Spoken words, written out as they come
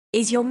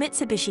Is your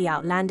Mitsubishi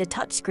Outlander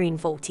touchscreen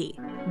faulty?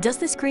 Does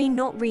the screen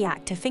not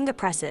react to finger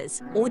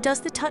presses, or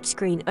does the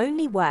touchscreen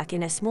only work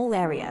in a small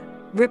area?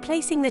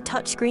 Replacing the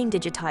touchscreen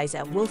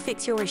digitizer will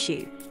fix your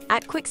issue.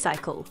 At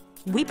QuickCycle,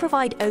 we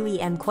provide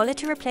OEM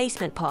quality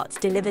replacement parts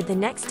delivered the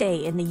next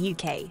day in the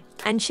UK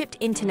and shipped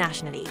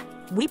internationally.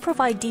 We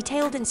provide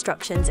detailed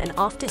instructions and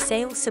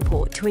after-sales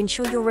support to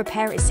ensure your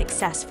repair is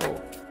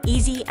successful,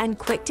 easy and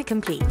quick to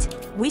complete.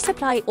 We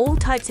supply all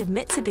types of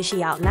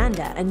Mitsubishi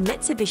Outlander and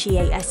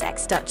Mitsubishi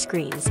ASX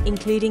touchscreens,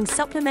 including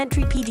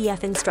supplementary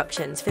PDF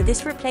instructions for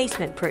this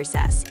replacement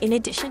process in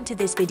addition to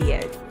this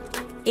video.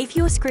 If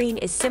your screen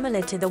is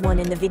similar to the one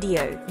in the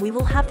video, we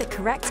will have the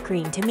correct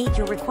screen to meet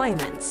your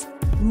requirements.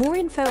 More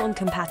info on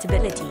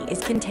compatibility is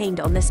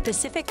contained on the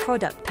specific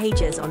product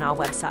pages on our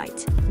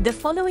website. The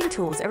following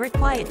tools are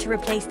required to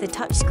replace the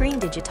touchscreen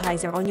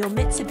digitizer on your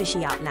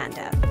Mitsubishi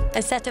Outlander: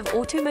 a set of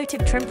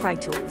automotive trim pry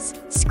tools,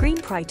 screen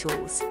pry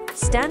tools,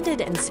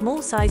 standard and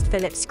small-sized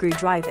Phillips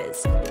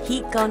screwdrivers,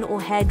 heat gun or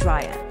hair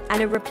dryer,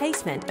 and a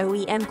replacement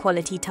OEM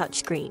quality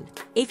touchscreen.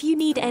 If you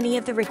need any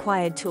of the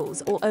required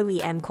tools or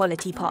OEM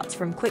quality parts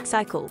from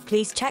QuickCycle,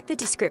 please check the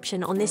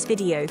description on this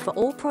video for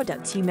all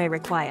products you may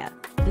require.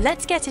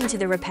 Let's get into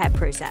the repair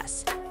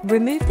process.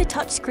 Remove the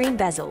touchscreen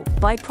bezel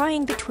by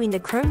prying between the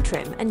chrome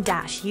trim and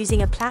dash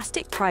using a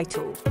plastic pry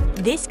tool.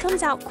 This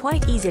comes out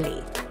quite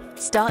easily.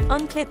 Start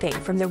unclipping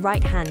from the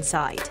right-hand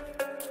side.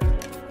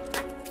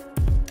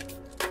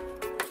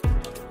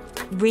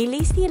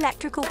 Release the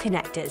electrical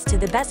connectors to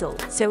the bezel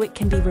so it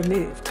can be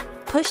removed.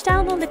 Push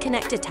down on the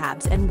connector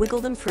tabs and wiggle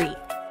them free.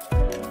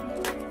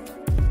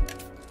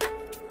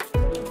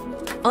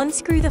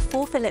 Unscrew the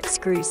 4 Phillips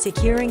screws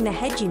securing the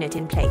head unit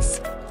in place.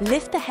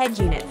 Lift the head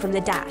unit from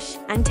the dash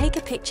and take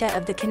a picture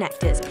of the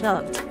connectors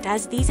plugged,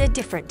 as these are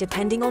different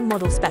depending on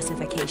model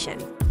specification.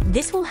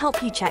 This will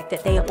help you check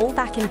that they are all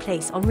back in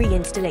place on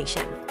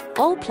reinstallation.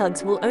 All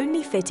plugs will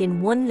only fit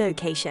in one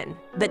location,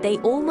 but they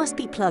all must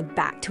be plugged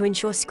back to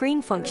ensure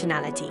screen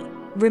functionality.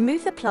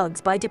 Remove the plugs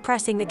by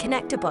depressing the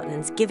connector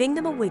buttons, giving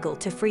them a wiggle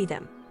to free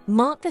them.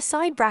 Mark the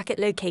side bracket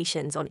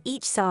locations on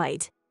each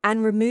side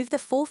and remove the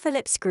 4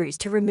 Phillips screws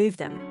to remove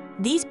them.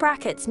 These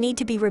brackets need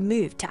to be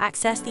removed to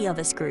access the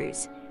other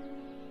screws.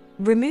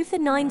 Remove the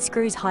 9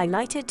 screws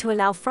highlighted to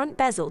allow front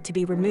bezel to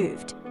be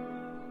removed.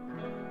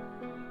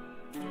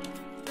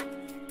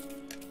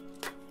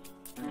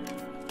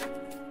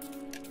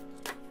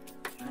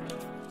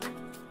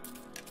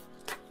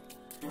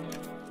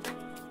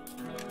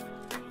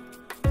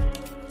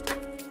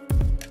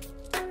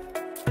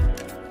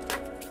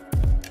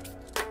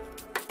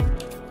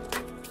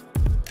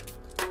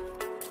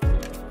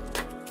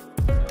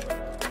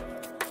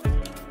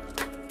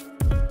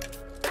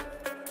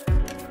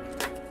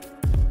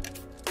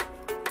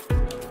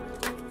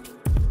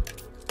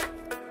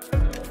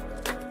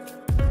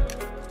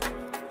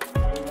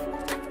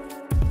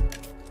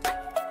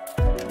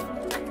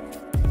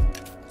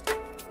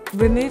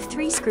 Remove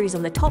 3 screws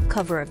on the top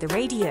cover of the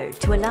radio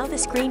to allow the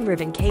screen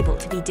ribbon cable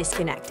to be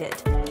disconnected.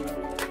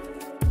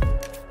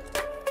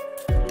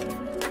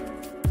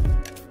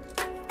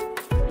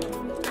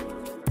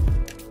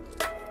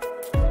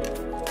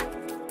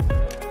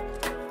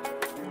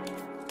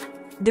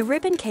 The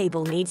ribbon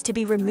cable needs to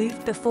be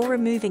removed before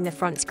removing the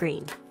front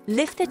screen.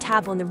 Lift the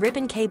tab on the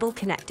ribbon cable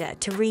connector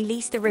to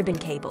release the ribbon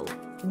cable.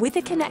 With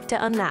the connector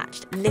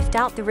unlatched, lift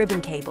out the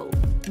ribbon cable.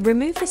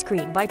 Remove the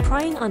screen by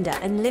prying under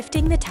and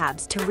lifting the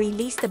tabs to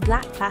release the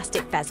black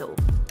plastic bezel.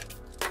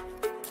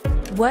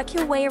 Work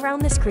your way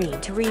around the screen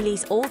to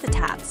release all the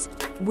tabs.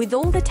 With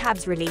all the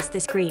tabs released, the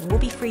screen will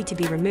be free to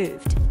be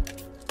removed.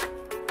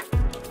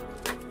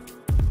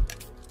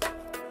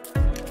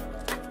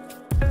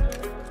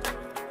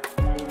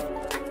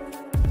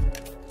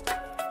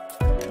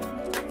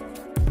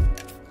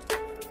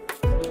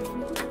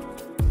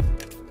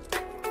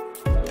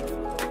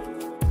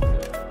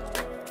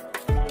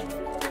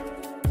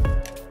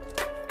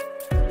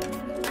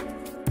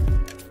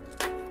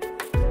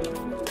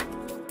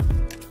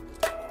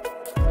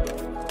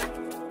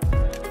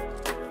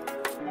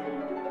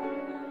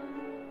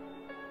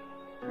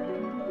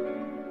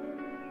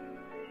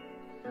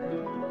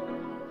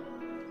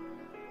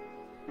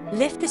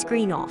 Lift the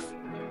screen off.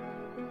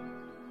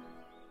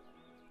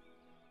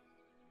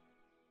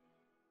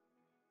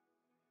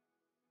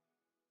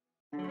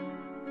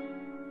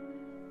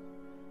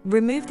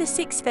 Remove the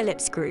 6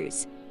 Phillips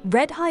screws.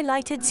 Red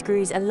highlighted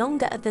screws are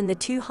longer than the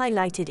 2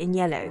 highlighted in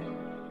yellow.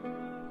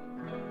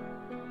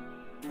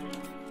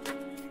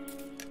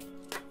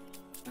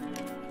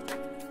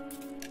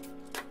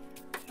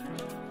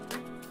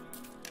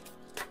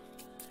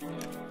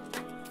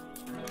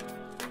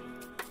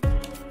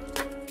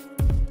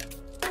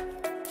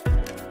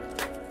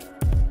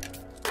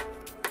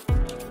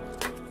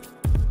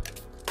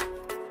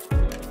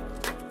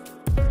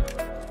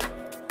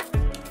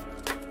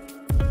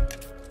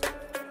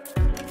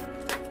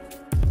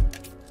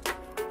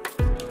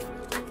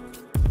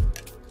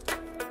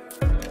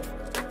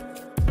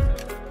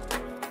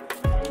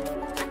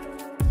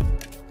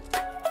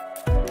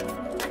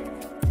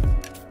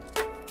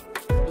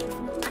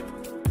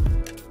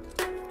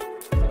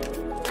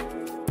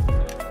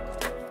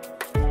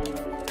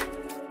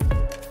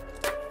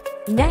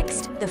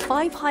 the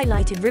 5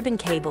 highlighted ribbon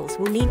cables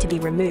will need to be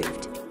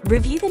removed.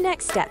 Review the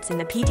next steps in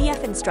the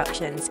PDF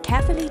instructions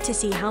carefully to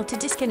see how to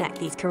disconnect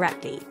these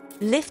correctly.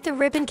 Lift the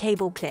ribbon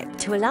cable clip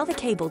to allow the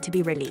cable to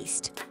be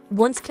released.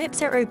 Once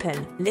clips are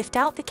open, lift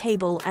out the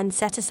cable and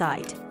set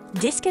aside.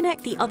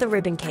 Disconnect the other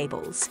ribbon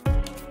cables.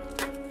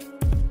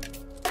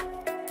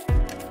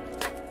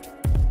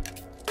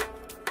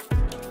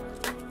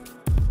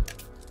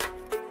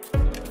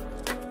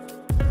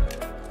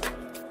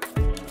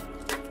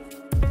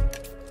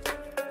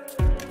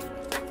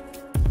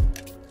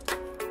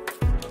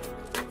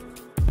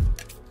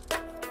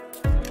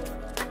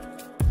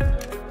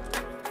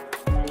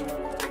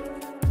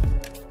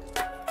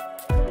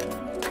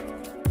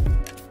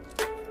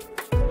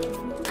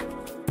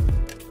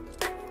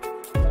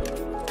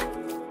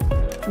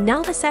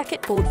 Now the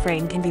circuit board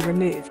frame can be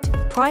removed.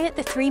 Pry at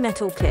the 3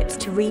 metal clips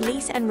to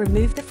release and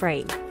remove the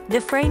frame. The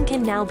frame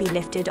can now be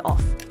lifted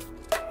off.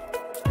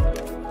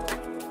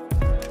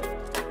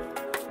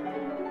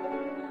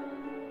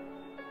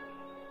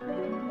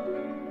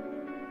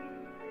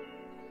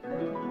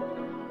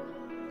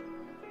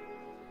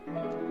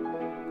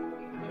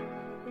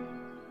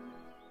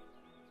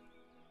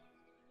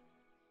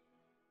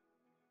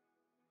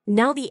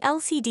 Now the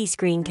LCD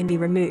screen can be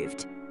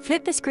removed.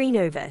 Flip the screen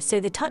over so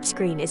the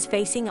touchscreen is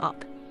facing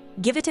up.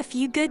 Give it a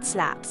few good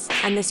slaps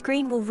and the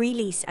screen will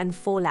release and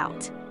fall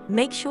out.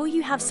 Make sure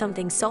you have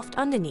something soft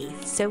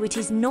underneath so it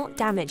is not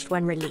damaged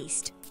when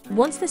released.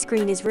 Once the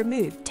screen is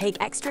removed, take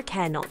extra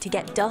care not to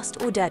get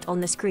dust or dirt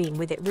on the screen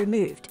with it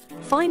removed.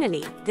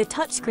 Finally, the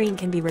touchscreen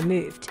can be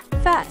removed.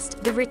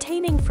 First, the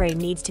retaining frame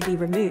needs to be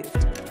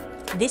removed.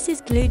 This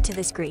is glued to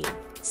the screen.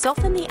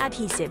 Soften the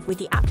adhesive with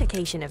the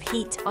application of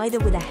heat, either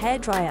with a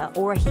hairdryer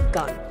or a heat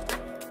gun.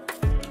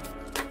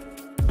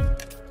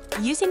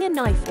 Using a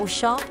knife or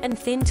sharp and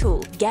thin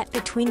tool, get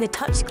between the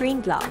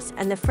touchscreen glass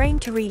and the frame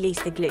to release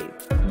the glue.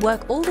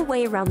 Work all the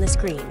way around the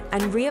screen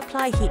and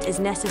reapply heat as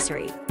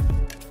necessary.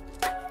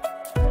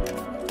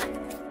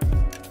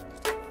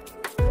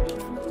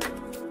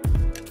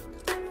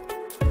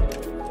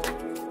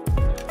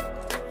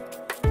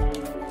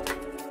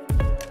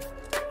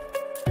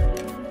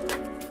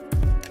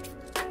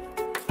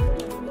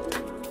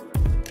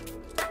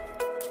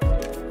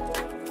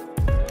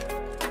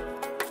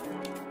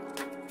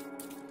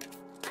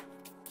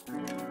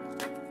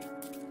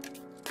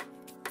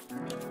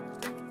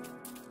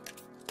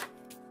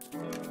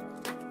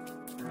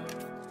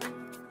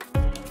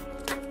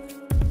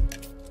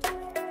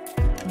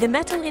 The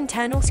metal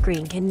internal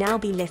screen can now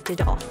be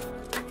lifted off.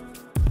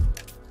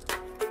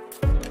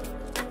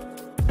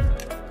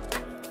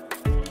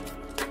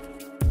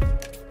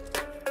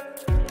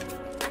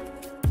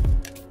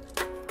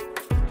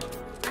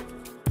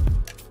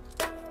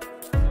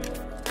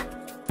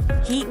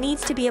 Heat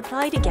needs to be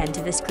applied again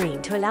to the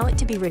screen to allow it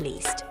to be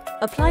released.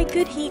 Apply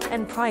good heat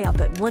and pry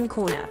up at one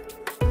corner.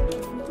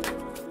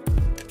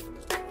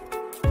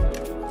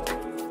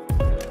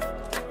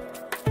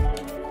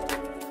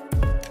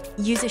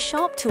 Use a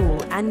sharp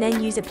tool and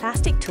then use a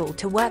plastic tool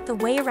to work the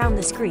way around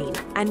the screen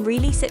and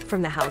release it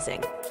from the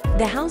housing.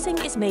 The housing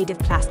is made of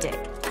plastic,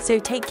 so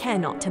take care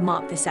not to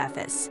mark the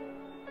surface.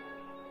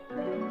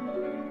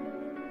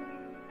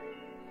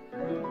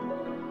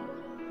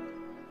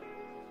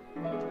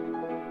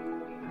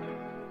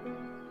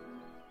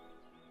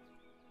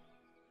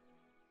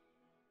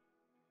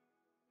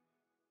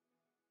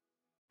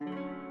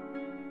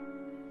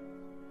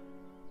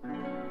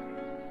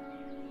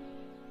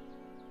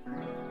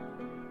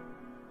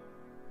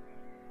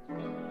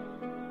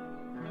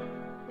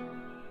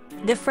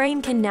 The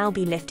frame can now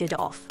be lifted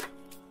off.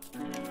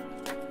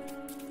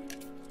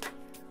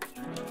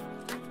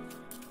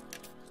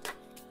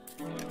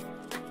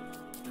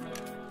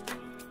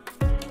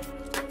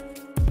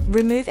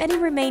 Remove any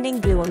remaining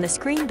glue on the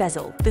screen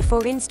bezel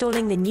before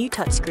installing the new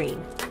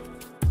touchscreen.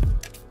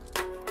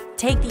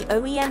 Take the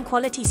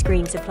OEM-quality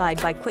screen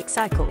supplied by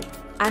QuickCycle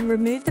and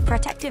remove the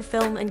protective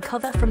film and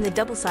cover from the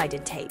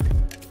double-sided tape.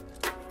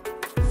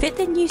 Fit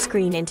the new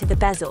screen into the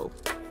bezel.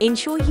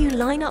 Ensure you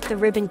line up the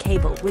ribbon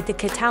cable with the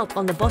cutout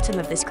on the bottom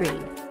of the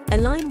screen.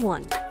 Align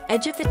one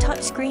edge of the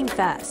touchscreen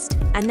first,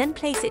 and then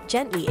place it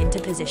gently into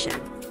position.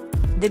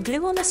 The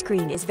glue on the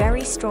screen is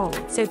very strong,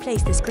 so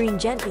place the screen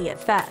gently at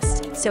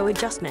first, so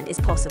adjustment is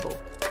possible.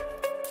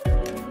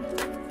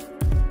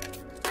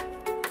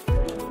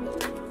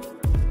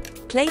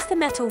 Place the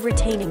metal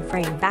retaining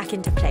frame back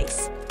into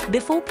place.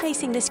 Before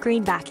placing the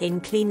screen back in,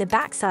 clean the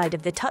back side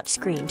of the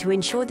touchscreen to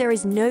ensure there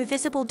is no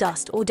visible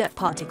dust or dirt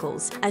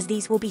particles, as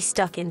these will be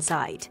stuck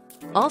inside.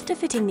 After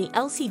fitting the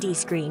LCD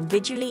screen,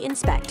 visually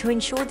inspect to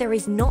ensure there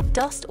is not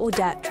dust or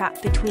dirt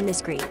trapped between the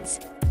screens.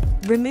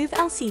 Remove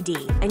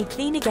LCD and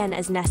clean again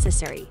as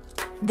necessary.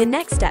 The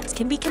next steps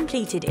can be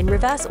completed in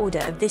reverse order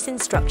of this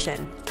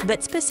instruction,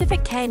 but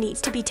specific care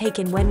needs to be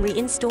taken when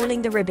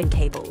reinstalling the ribbon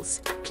cables.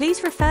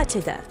 Please refer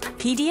to the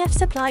PDF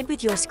supplied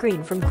with your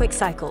screen from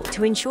QuickCycle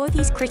to ensure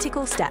these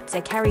critical steps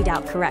are carried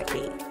out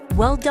correctly.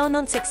 Well done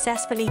on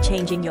successfully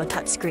changing your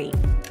touchscreen.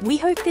 We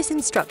hope this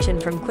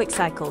instruction from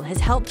QuickCycle has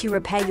helped you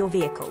repair your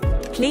vehicle.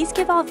 Please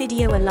give our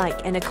video a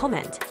like and a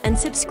comment, and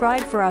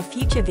subscribe for our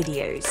future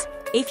videos.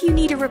 If you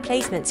need a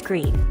replacement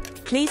screen,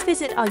 please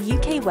visit our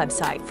UK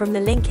website from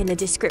the link in the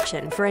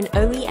description for an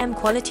OEM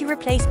quality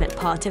replacement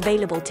part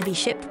available to be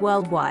shipped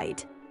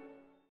worldwide.